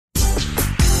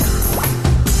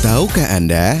Tahukah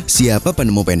Anda siapa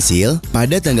penemu pensil?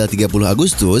 Pada tanggal 30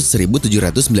 Agustus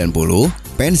 1790,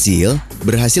 pensil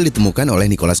berhasil ditemukan oleh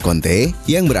Nicolas Conte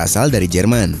yang berasal dari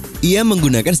Jerman. Ia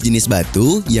menggunakan sejenis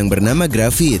batu yang bernama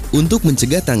grafit. Untuk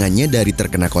mencegah tangannya dari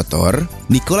terkena kotor,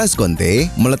 Nicolas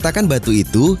Conte meletakkan batu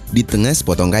itu di tengah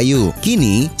sepotong kayu.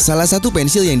 Kini, salah satu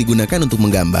pensil yang digunakan untuk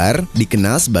menggambar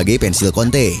dikenal sebagai pensil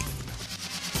Conte.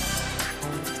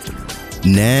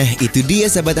 Nah, itu dia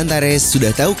sahabat Antares. Sudah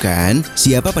tahu kan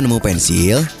siapa penemu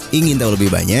pensil? Ingin tahu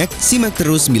lebih banyak? Simak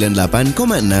terus 98,6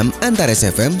 Antares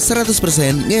FM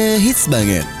 100% ngehits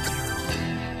banget.